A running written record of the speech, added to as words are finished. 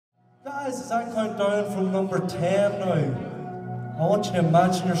Guys, as I count down from number 10 now, I want you to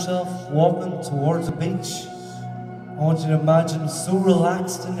imagine yourself walking towards a beach. I want you to imagine so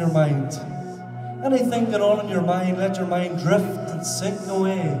relaxed in your mind. Anything going on in your mind, let your mind drift and sink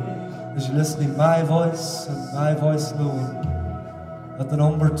away as you listen to my voice and my voice alone. At the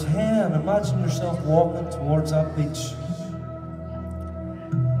number 10, imagine yourself walking towards that beach.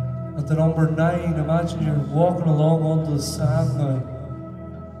 At the number 9, imagine you're walking along onto the sand now.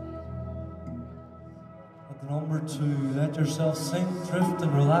 At the number 2, let yourself sink, drift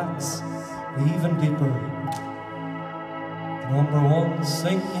and relax even deeper. At the number 1,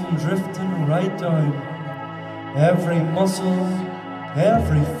 sinking, drifting right down. Every muscle,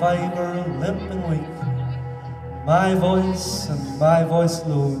 every fibre, limp and weak. My voice and my voice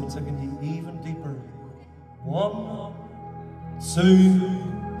alone, taking you even deeper. 1,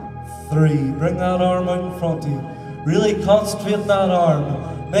 2, 3. Bring that arm out in front of you. Really concentrate on that arm.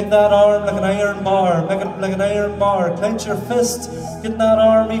 Make that arm like an iron bar. Make it like an iron bar. Clench your fist. Get that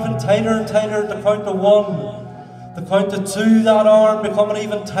arm even tighter and tighter to count to 1. To count to 2, that arm becoming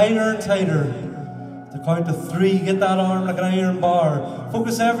even tighter and tighter. To count to 3, get that arm like an iron bar.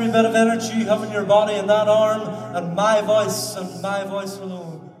 Focus every bit of energy you have in your body in that arm and my voice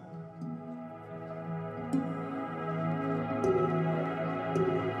alone.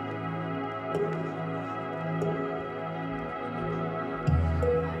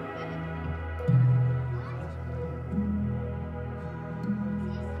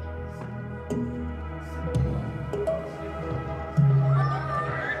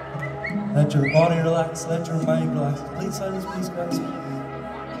 Let your body relax, let your mind relax. Complete silence, please, guys.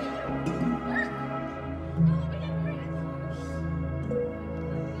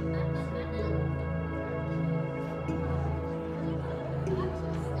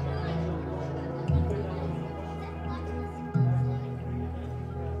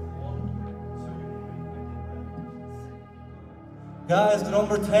 Guys, the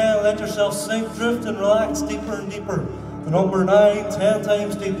number 10, let yourself sink, drift and relax deeper and deeper. The number 9, 10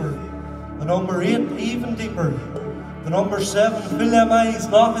 times deeper. The number 8, even deeper. The number 7, feel them eyes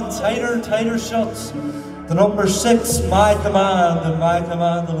locking tighter and tighter shuts. The number 6, my command and my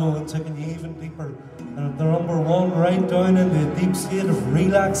command alone, taking you even deeper. And the number 1, right down into a deep state of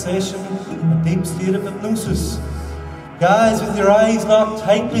relaxation, a deep state of hypnosis. Guys, with your eyes locked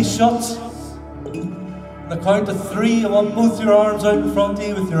tightly shut, on the count of 3, I want both your arms out in front of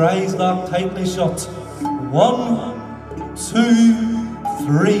you with your eyes locked tightly shut. 1, 2,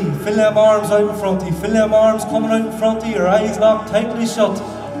 3. Feel them arms out in front of you. Feel them arms coming out in front of you. Your eyes locked tightly shut.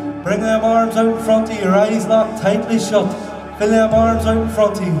 Bring them arms out in front of you. Your eyes locked tightly shut. Feel them arms out in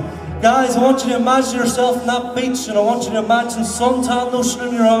front of you. Guys, I want you to imagine yourself on that beach, and I want you to imagine suntan lotion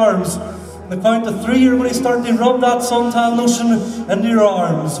in your arms. On the count of 3, you're going to start to rub that suntan lotion into your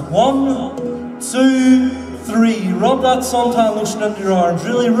arms. 1, 2, 3. Rub that suntan lotion into your arms.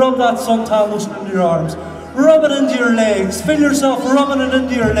 Really rub that suntan lotion into your arms. Rub it into your legs. Feel yourself rubbing it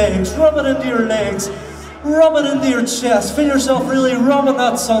into your legs. Rub it into your legs. Rub it into your chest. Feel yourself really rubbing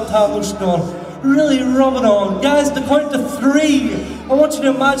that suntan lotion on. Really rub it on. Guys, to count to 3, I want you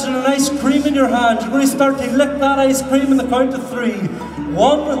to imagine an ice cream in your hand. You're going to start to lick that ice cream in the count of 3.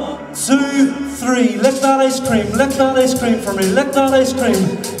 1, 2, 3. Lick that ice cream. Lick that ice cream for me. Lick that ice cream.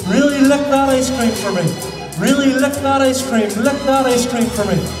 Really lick that ice cream for me. Really lick that ice cream. Lick that ice cream for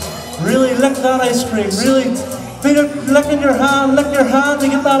me. Really lick that ice cream. Really feel it licking your hand. Lick your hand to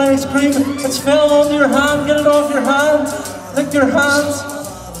get that ice cream. It's fell onto your hand. Get it off your hand. Lick your hands.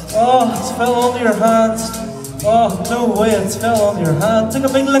 Oh, it's fell onto your hands. Oh, no way, it's fell onto your hand. Take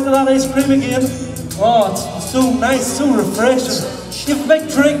a big lick of that ice cream again. Oh, it's so nice, so refreshing. Give a big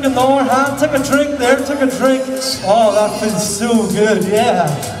drink in the other hand. Take a drink there. Take a drink. Oh, that feels so good. Yeah,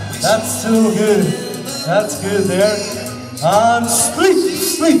 that's so good. That's good there. And sleep,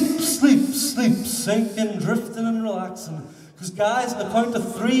 sleep, sleep, sleep, sinking, drifting and relaxing. Because guys, on the count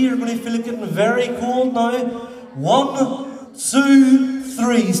of 3, you're going to feel it getting very cold now. 1, 2,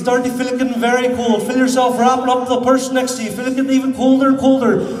 3. Start to feel it getting very cold. Feel yourself wrapping up the person next to you. Feel it getting even colder and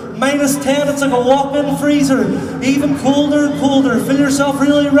colder. -10, it's like a walk-in freezer. Even colder and colder. Feel yourself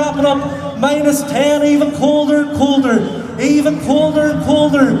really wrapping up. -10, even colder and colder. Even colder and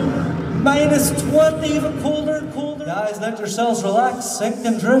colder. -20, even colder and colder. Guys, let yourselves relax, sink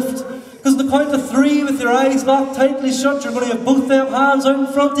and drift. Because the count of 3 with your eyes locked tightly shut, you're going to have both them hands out in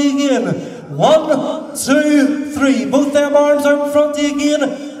front of you again. 1, 2, 3. Both them arms out in front of you again.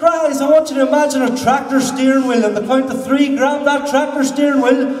 Guys, I want you to imagine a tractor steering wheel. On the count of 3, grab that tractor steering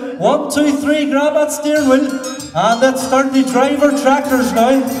wheel. 1, 2, 3, grab that steering wheel. And let's start to drive our tractors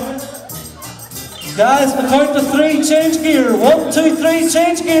now. Guys, the count to 3, change gear. 1, 2, 3,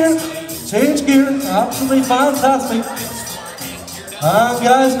 change gear. Change gear, absolutely fantastic. And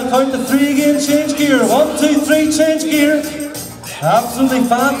guys, the count to 3 again, change gear. 1, 2, 3, change gear. Absolutely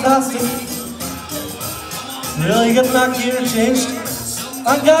fantastic. Really getting that gear changed.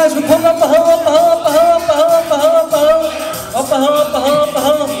 And guys, we're coming up the hill, up the hill, up the hill, up the hill, up the hill, up the hill, up the hill, up the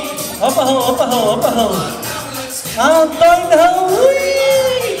hill, up the hill, up the hill, up the hill, up the hill. And down the hill,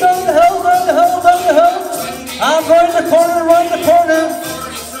 whee! Down the hill, down the hill, down the hill. And round the corner, round the corner.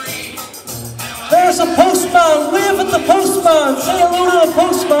 There's a postman, wave at the postman. Say hello to the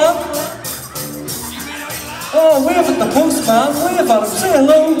postman. Oh, wave at the postman, wave at him, say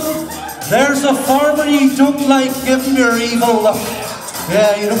hello. There's a farmer you don't like, give him your evil look.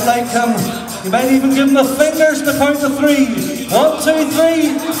 Yeah, you don't like him. You might even give him the fingers to count to 3. 1, 2, 3.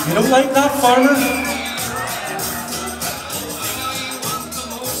 You don't like that farmer.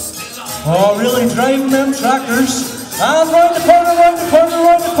 Oh, really driving them tractors. And round the corner, round the corner,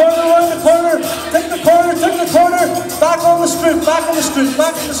 round the corner, round the corner. Take the corner, take the corner. Back on the strip, back on the strip,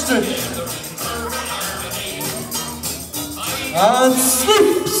 back on the strip. And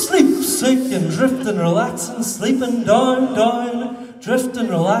sleep, sleep, sinking, drifting, relaxing, sleeping down, down, drifting,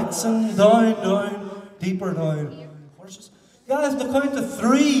 relaxing, down, down, deeper down. Horses. Guys, the count to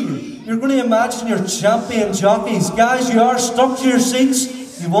 3. You're going to imagine you're champion jockeys. Guys, you are stuck to your seats.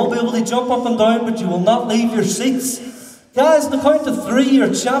 You won't be able to jump up and down, but you will not leave your seats. Guys, the count to 3,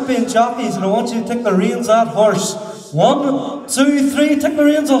 you're champion jockeys, and I want you to take the reins at horse. 1, 2, 3, take the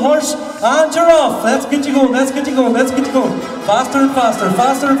reins of horse, and you're off. Let's get you going, let's get you going, let's get you going. Faster and faster,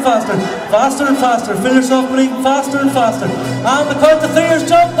 faster and faster, faster and faster. Feel yourself breathing faster and faster. And the count to 3 is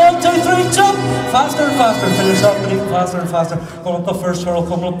jump. 1, 2, 3, jump. Faster and faster. Feel yourself breathing faster and faster. Coming up the first hurdle,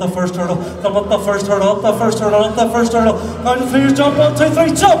 coming up the first hurdle, coming up the first hurdle, up the first hurdle, up the first hurdle. Count to 3 is jump. 1, 2,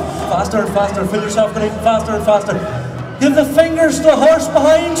 3, jump. Faster and faster. Feel yourself breathing faster and faster. Give the fingers to the horse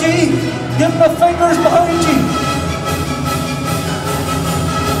behind you. Give the fingers behind you.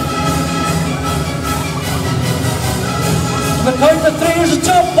 The count to 3 is a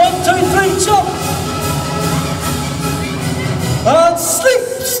jump. 1, 2, 3, jump. And sleep,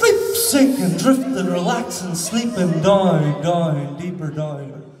 sleep, sinking, drifting, relaxing, sleeping down, down, deeper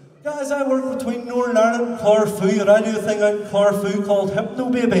down. Guys, I work between Northern Ireland and Corfu, and I do a thing out in Corfu called Hypno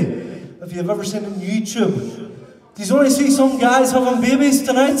Baby. If you've ever seen it on YouTube. Do you only see some guys having babies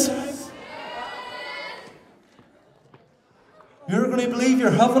tonight? You're going to believe you're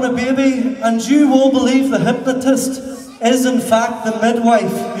having a baby, and you will believe the hypnotist is in fact the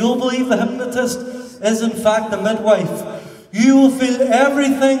midwife. You'll believe the hypnotist is in fact the midwife. You will feel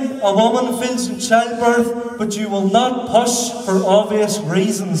everything a woman feels in childbirth, but you will not push for obvious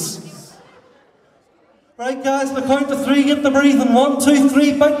reasons. Right guys, the count to 3, get the breathing. 1, 2,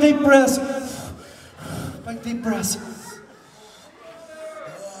 3, big deep breaths. Big deep breaths.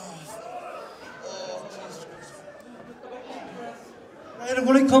 Right, I'm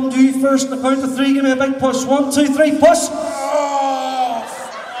going to come to you first. The count to 3, give me a big push. 1, 2, 3, push.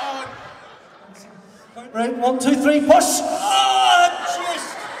 Right, 1, 2, 3, push.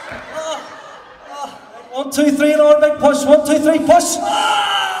 1, 2, 3, another big push. 1, 2, 3, push.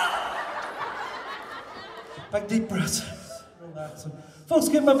 Big deep breaths. Relaxing. Folks,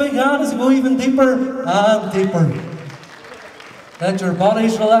 give them a big hand as you go even deeper and deeper. Let your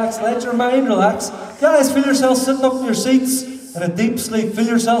bodies relax, let your mind relax. Guys, feel yourself sitting up in your seats in a deep sleep. Feel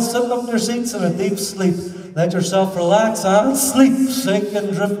yourself sitting up in your seats in a deep sleep. Let yourself relax and sleep,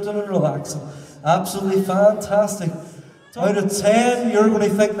 sinking, drifting and relaxing. Absolutely fantastic. Out of 10, you're going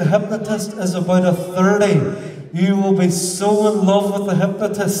to think the hypnotist is about a 30. You will be so in love with the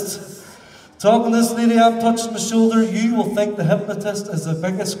hypnotist. Talking to this lady I'm touching the shoulder, you will think the hypnotist is the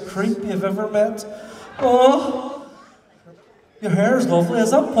biggest creep you've ever met. Oh, your hair is lovely.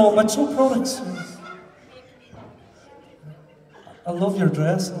 Is that Paul Mitchell products? I love your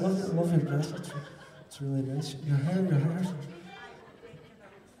dress. I love your dress. It's really nice. Your hair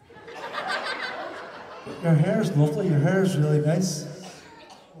is lovely. Your hair is really nice.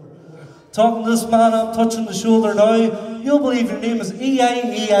 Talking to this man I'm touching the shoulder now, you'll believe your name is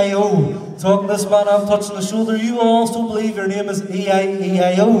E-I-E-I-O. Talking to this man I'm touching the shoulder, you will also believe your name is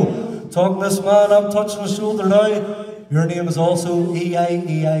E-I-E-I-O. Talking to this man I'm touching the shoulder now, your name is also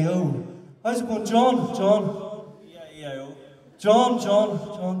E-I-E-I-O. How's it going, John? John? E-I-E-I-O. John,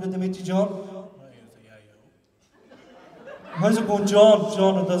 good to meet you, John. How's it going, John?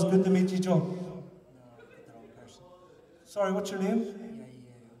 John, it does good to meet you, John. Sorry, what's your name?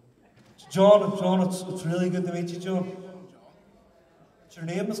 John, it's really good to meet you, John. What's your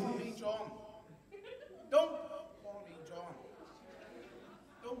name? Is John. Don't call me John.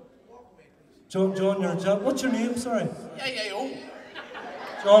 Don't walk away, please. John, what's your name, sorry? Yeah.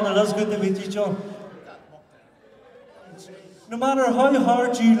 John, it is good to meet you, John. No matter how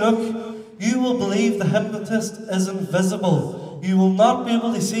hard you look, you will believe the hypnotist is invisible. You will not be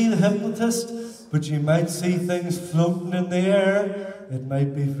able to see the hypnotist, but you might see things floating in the air. It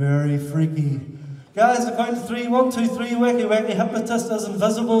might be very freaky. Guys, the count of 3. 1, 2, 3. Wakey, wakey. Hypnotist is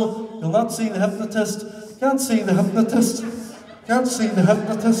invisible. You'll not see the hypnotist. Can't see the hypnotist. Can't see the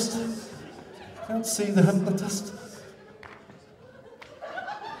hypnotist. Can't see the hypnotist.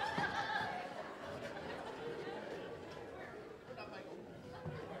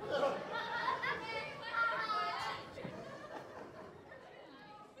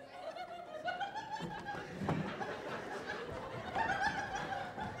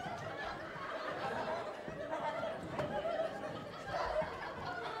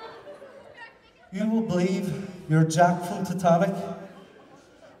 You will believe you're Jack from Titanic,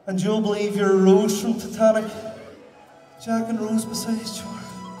 and you'll believe you're Rose from Titanic. Jack and Rose beside each other.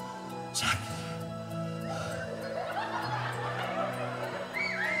 Jack.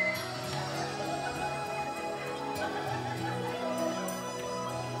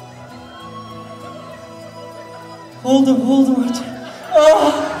 Hold him,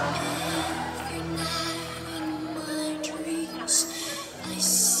 oh!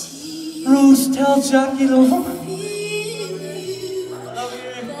 Rose, tell Jack you love him. I love you.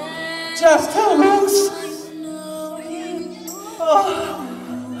 Just tell Rose. Oh,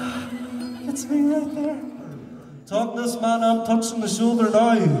 it's me right there. Talk to this man, I'm touching the shoulder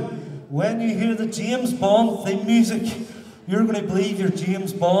now. When you hear the James Bond theme music, you're going to believe you're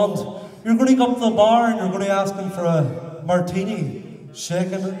James Bond. You're going to go up to the bar and you're going to ask him for a martini.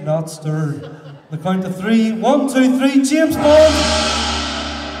 Shaken, not stirred. The count of 3. 1, 2, 3. James Bond.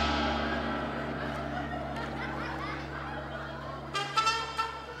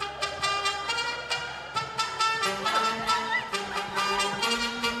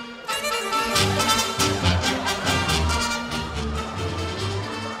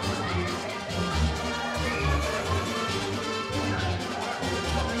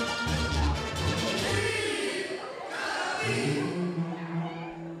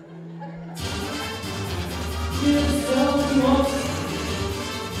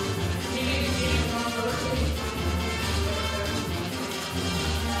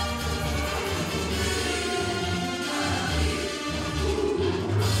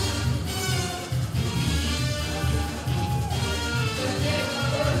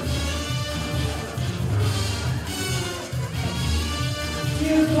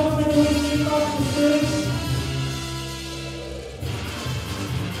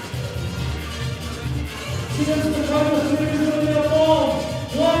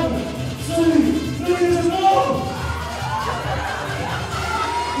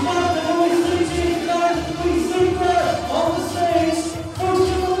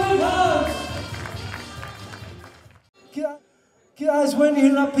 Guys, when you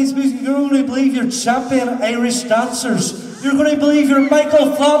hear that piece of music, you're going to believe you're champion Irish dancers. You're going to believe you're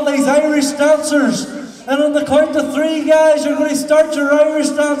Michael Flatley's Irish dancers. And on the count of 3, guys, you're going to start your Irish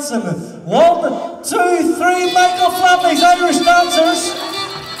dancing. 1, 2, 3, Michael Flatley's Irish dancers.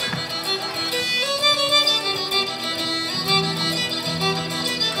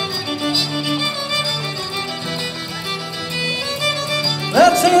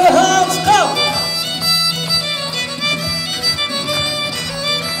 Let's hear your hands clap.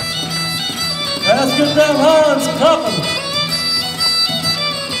 Let's get them hands clapping.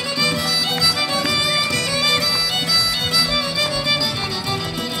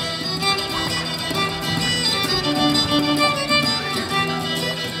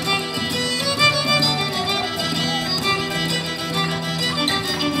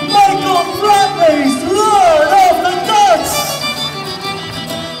 Michael Flatley's Lord of the Dance.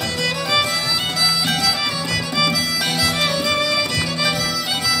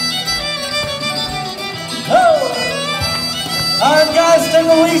 Alright guys, take a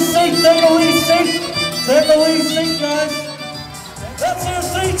wee seat, guys. Let's hear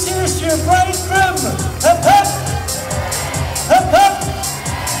 3 cheers to your bridegroom. Hip hip, hip hip,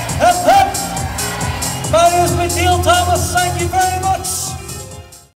 hip hip. My name is Neil Thomas, thank you very much.